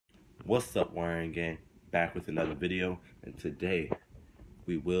What's up, Wiring Gang? Back with another video, and today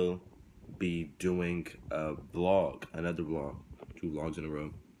we will be doing a vlog, another vlog, 2 vlogs in a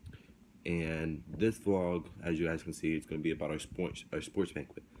row. And this vlog, as you guys can see, it's going to be about our sports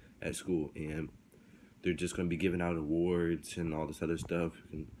banquet at school, and they're just going to be giving out awards and all this other stuff.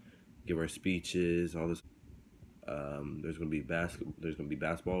 We can give our speeches, all this. There's going to be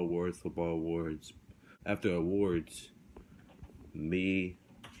basketball awards, football awards. After awards,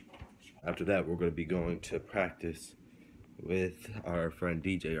 after that, we're going to be going to practice with our friend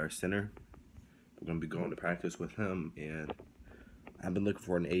DJ, our center. We're going to be going to practice with him, and I've been looking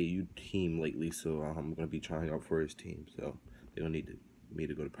for an AAU team lately, so I'm going to be trying out for his team. So they don't need me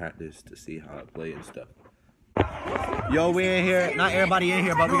to go to practice to see how I play and stuff. Yo, we in here. Not everybody in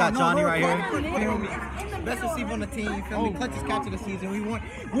here, but we got Johnny right here. Best receiver on the team, you feel me? Clutchest catch of the season.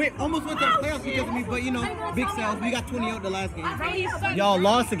 We almost went to the playoffs because of me, but you know, big sales. We got 28 the last game. Y'all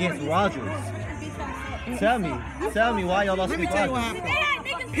lost against Rogers. Tell me why y'all lost against Rogers. Let me tell you what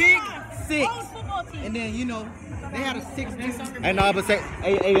happened. Pick 6. And then, you know, they had a 6. Hey, no, but say,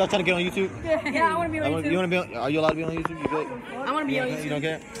 hey, y'all trying to get on YouTube? Yeah, I want to be on YouTube. You want to be on, are you allowed to be on YouTube? You good? I want to be on YouTube. You don't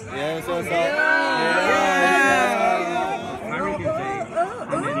care? Yeah, that's what's up. Yeah.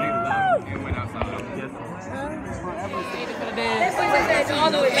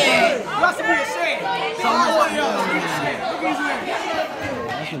 All the way back.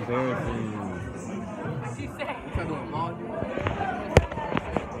 That's embarrassing.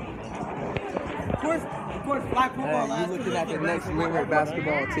 Of course, black football last You're looking at the next Leonard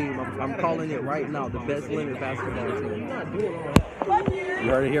basketball team. I'm calling it right now, the best Leonard basketball team. You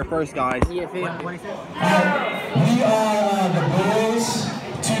heard it here first, guys. We are the boys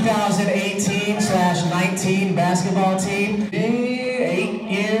 2018/19 basketball team. 8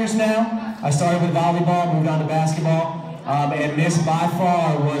 years now. I started with volleyball, moved on to basketball, and this by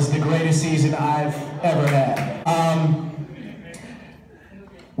far was the greatest season I've ever had.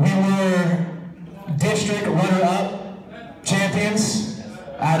 We were district runner-up champions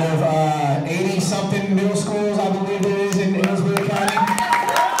out of 80-something middle schools, I believe there is in Ellsworth County.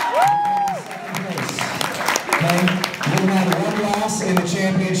 Okay, we had 1 loss in the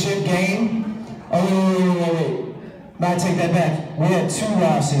championship game. Oh, wait. I take that back. We had 2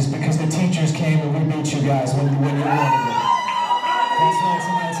 losses because the teachers came and we beat you guys when you wanted it. That's right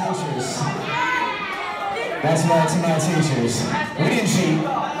to my teachers. That's right to my teachers. We didn't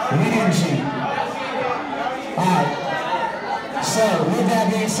cheat. Alright. So, with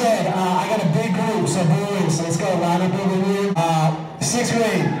that being said, I got a big group, so boys, let's go. Line up over here. 6th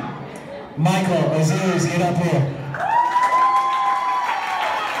grade. Michael, Aziz, get up here.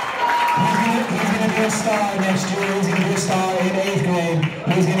 He's gonna be a star next year. He's gonna be a star in 8th grade.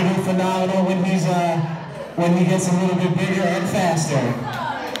 He's gonna be phenomenal when he gets a little bit bigger and faster.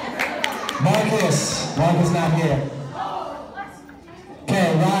 Marcus not here.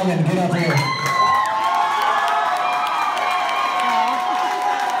 Okay, Rylan, get up here.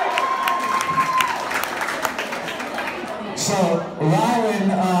 So Rylan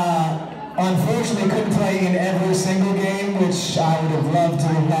unfortunately couldn't play in every single game, which I would have loved to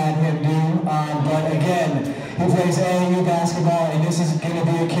have had him do. But again, he plays AAU basketball, and this is going to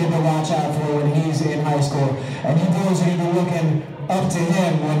be a kid to watch out for when he's in high school. And you boys are going to be looking up to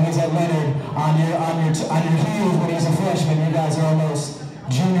him when he's at Leonard on your heels when he's a freshman. You guys are almost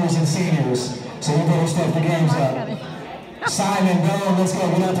juniors and seniors, so you better step the games up. Simon, go, let's go.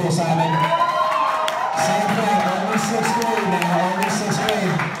 Get up here, Simon. Same thing, only 6th grade now, only 6th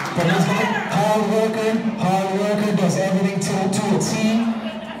grade. But he's a hard worker, does everything to a team.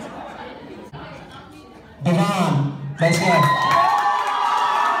 Devon, let's go.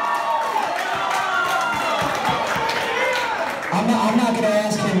 I'm not going to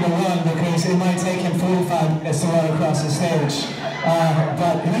ask him to run because it might take him 45 minutes to run across the stage.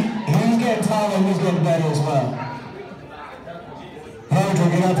 But he's getting taller and he's getting better as well. Virgil,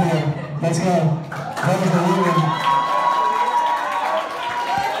 get up here. Let's go. Virgil,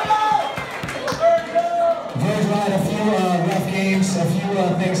 Virgil had a few rough games, a few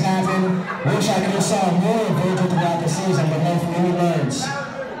things happen. Wish I could have saw more of Virgil throughout the season, but hopefully he learns.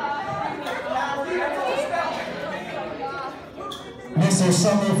 Mr.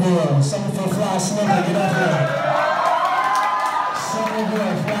 Summerville Fly Snooker, get up here.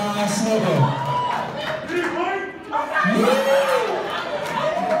 Summerville Fly Snooker.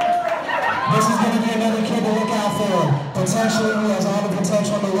 This is going to be another kid to look out for. Potentially, he has all the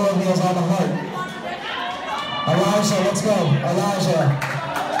potential in the world, he has all the heart. Elijah, let's go. Elijah.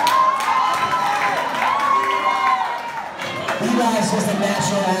 Eli's just a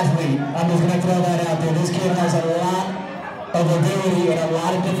natural athlete. I'm just going to throw that out there. This kid has a lot of ability in a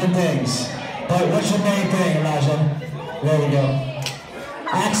lot of different things. But what's your main thing, Elijah? There we go.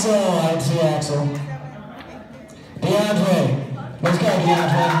 Axel, I see Axel. DeAndre. Let's go,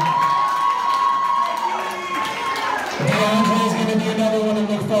 DeAndre. DeAndre is going to be another one to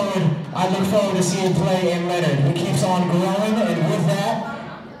look forward. I look forward to seeing play in Leonard. He keeps on growing, and with that,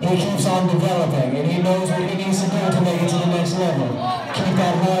 he keeps on developing, and he knows what he needs to do to make it to the next level. Keep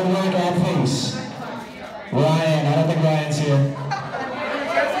that hard work at pace. Ryan, I don't think Ryan's here.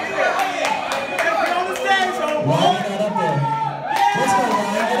 Ryan, get up there. Let's go,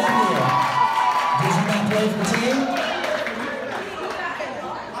 Ryan, get up here. Did you not play for the team?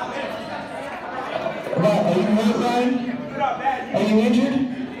 Are you hurt, Ryan? Are you injured?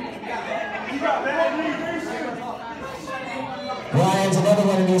 Ryan's another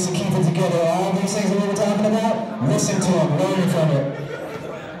one who needs to keep it together. All these things that we were talking about, listen to him, learn from it.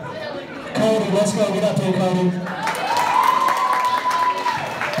 Cody, let's go. Get up here, Cody.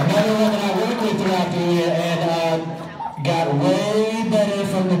 Another one that I worked with throughout the year and got way better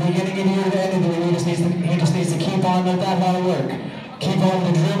from the beginning of the year to the end of the year. He just needs to keep on with that hard work. Keep on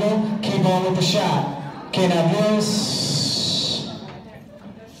with the dribble, keep on with the shot. Okay, now this...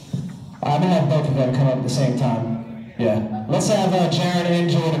 I'm going to have both of them come up at the same time. Yeah. Let's have Jared and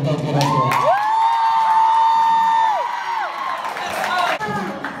Jordan both get up here.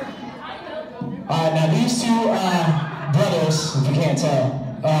 Alright, now these two brothers, if you can't tell,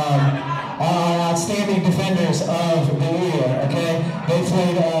 are outstanding defenders of the year, okay? They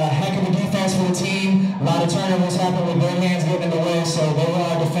played a heck of a defense for the team. A lot of turnovers happened with their hands getting in the way, so they were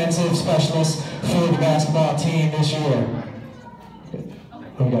our defensive specialists for the basketball team this year.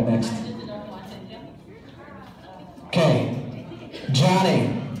 Who we got next? Okay, Johnny.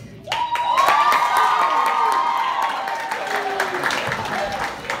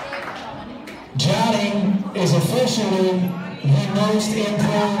 Johnny is officially the most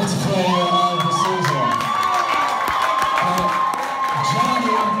improved player of the season.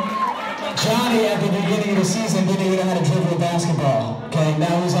 Johnny at the beginning of the season didn't even know how to dribble a basketball. Okay,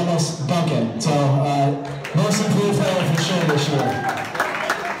 now he's almost dunking. So, most improved player for sure this year.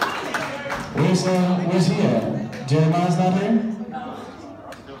 Where's he at? Jeremiah's not here?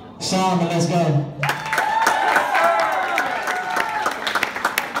 Solomon, let's go.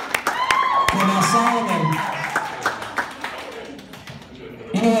 Okay, now Solomon.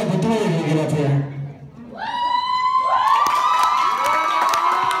 You know what, the three of you get up here.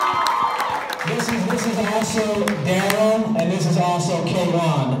 This is also Daryl, and this is also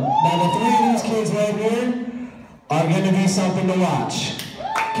K1. Now the three of these kids right here are going to be something to watch.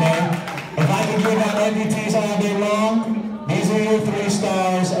 Okay? If I can give out MVPs all day long, these are your 3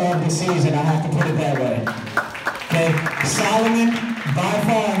 stars of the season. I have to put it that way. Okay? Solomon, by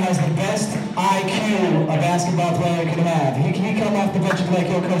far, has the best IQ a basketball player can have. He come off the bench and be like,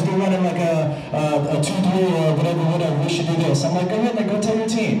 yo, coach, they're running like a 2-3 or whatever, we should do this. I'm like, go ahead, go tell your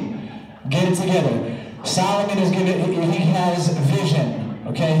team. Get it together. Solomon is he has vision.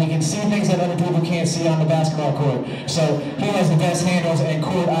 Okay, he can see things that other people can't see on the basketball court. So he has the best handles and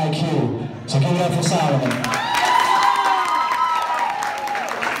court IQ. So give it up for Solomon.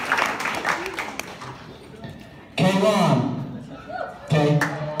 K1. Okay.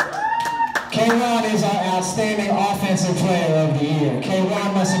 K1 is our outstanding offensive player of the year.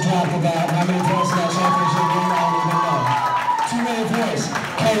 K1 must have dropped about how many points in that championship game? I don't even know. Too many points.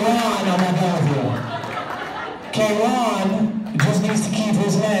 K1, I'm not done with you. K1 just needs to keep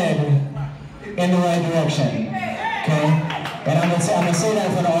his head in the right direction, okay? And I'm gonna say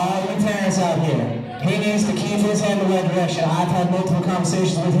that for all you parents out here. He needs to keep his head in the right direction. I've had multiple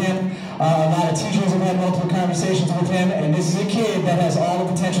conversations with him. A lot of teachers have had multiple conversations with him, and this is a kid that has all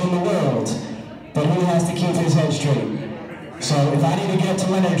the potential in the world, but he has to keep his head straight. So if I need to get up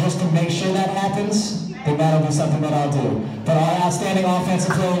to Leonard just to make sure that happens, then that'll be something that I'll do. But our outstanding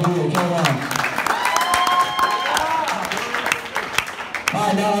offensive player of the year, K1.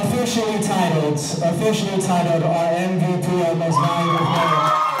 Alright, now officially titled our MVP, our most valuable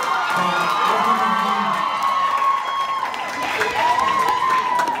player.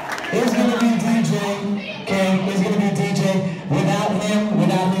 It's going to be DJ, okay? It's going to be DJ. Without him,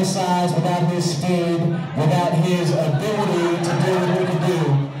 without his size, without his speed, without his ability to do what he can do,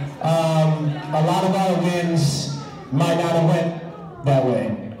 a lot of our wins might not have went that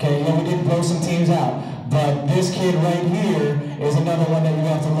way. Okay, you know, we did blow some teams out. But this kid right here is another one that you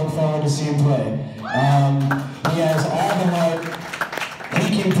have to look forward to seeing play. He has all the heart. He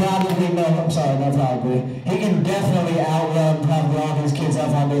can probably, he can definitely outrun probably all these kids up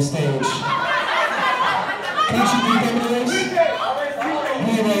on this stage. Can you beat them in the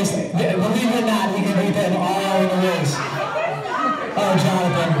race? Believe it or not, he can beat them all in the race.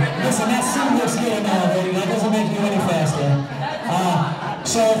 looks good now, baby. That doesn't make you any faster.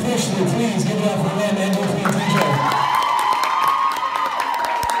 So officially, please give it up for Lynn and with me, DJ.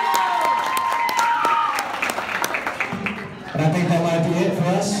 And I think that might be it for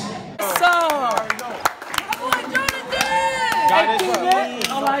us.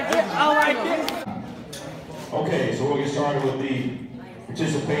 Okay, so we'll get started with the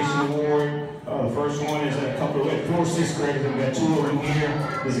participation award. The first one is a couple of 4 6th graders. We've got 2 of them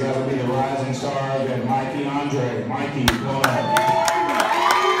here. These guys will be the rising stars. We've got Mikey and Andre. Mikey, come on up.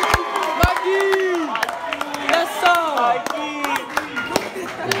 Yes, sir.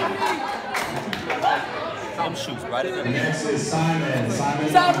 Some shoots right in there. Next is Simon. Simon.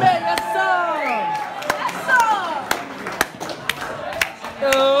 Yes, sir. Yo.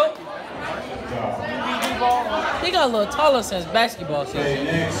 He got a little taller since basketball season. Okay,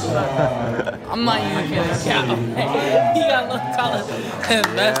 next. I'm not even gonna count. He got a little taller since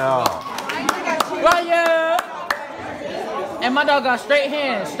basketball. Right here. And my dog got straight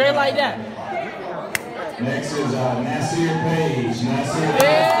hands, straight like that. Next is Nasir Page. Nasir Page.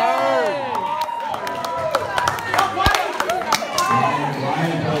 Yeah.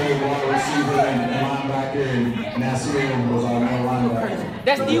 Ryan played wide receiver and linebacker, and Nasir was our middle linebacker.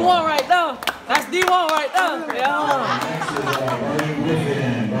 That's D1 right there. That's D1 right there. Yeah. Next is Vernon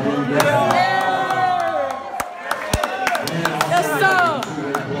Griffin. Vernon Griffin. Yes, sir.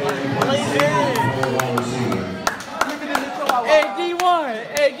 Hey, D1.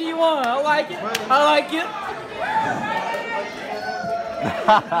 Hey, D1. I like it. I like it.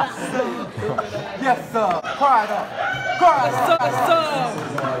 Yes, sir. Quiet up. Quiet up. Yes, sir.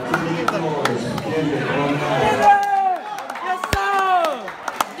 Yes, sir.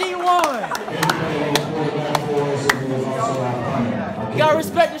 D1. You gotta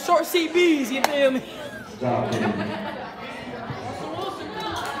respect the short CBs, you feel me?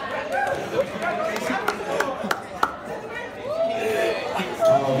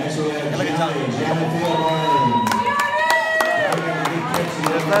 Next we have Gianni Theobald.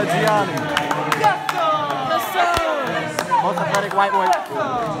 Gianni. Yes, sir. Yes, sir. Most athletic white boy.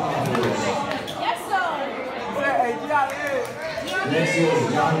 Yes, sir. Next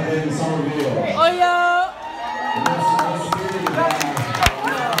is Jonathan Somerville. Oh, yeah.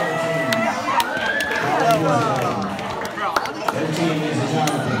 That team is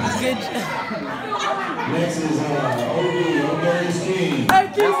Jonathan. Good. Next is O'Darius King. Hey,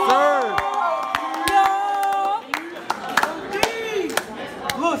 Yes, sir.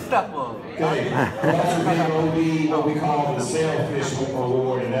 Little step up. Okay, we also gave OD what we call the Selfish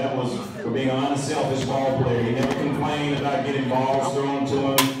Award, and that was for being an unselfish ball player. He never complained about getting balls thrown to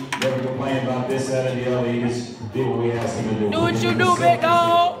him, never complained about this, that, or the other. He just did what we asked him to do. Do what you do, big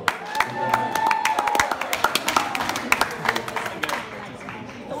dog.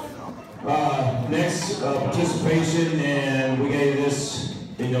 Next participation, and we gave this,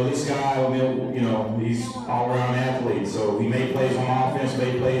 this guy, he's all-around athlete. So he made plays on offense,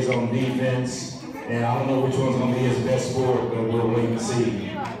 made plays on defense, and I don't know which one's going to be his best sport, but we'll wait and see.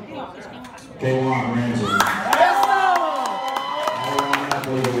 K1 Ramsey. Yes, sir. All-around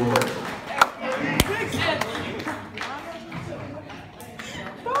athlete award.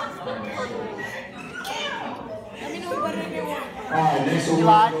 All right, next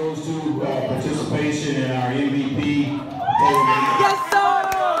award goes to participation in our MVP. Yes, sir.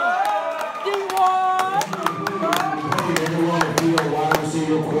 D1. Everyone in the field, wide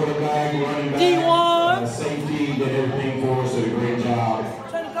receiver, quarterback, running back, D1. Safety, did everything for us, did a great job.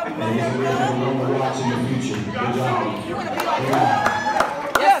 And he's going to watch in the future. Good job.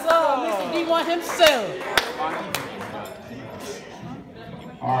 Yes, sir. Mr. D1 himself.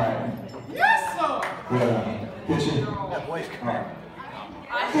 All right. Yes, sir. Good. Pitcher. All right.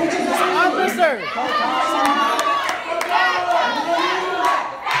 Officer.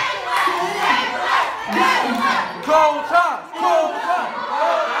 Cold touch. Cold touch.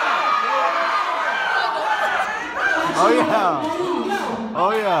 Oh, yeah.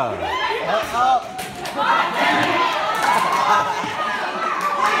 Oh, yeah.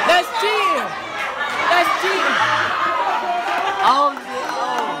 That's cheating. That's cheating. Oh,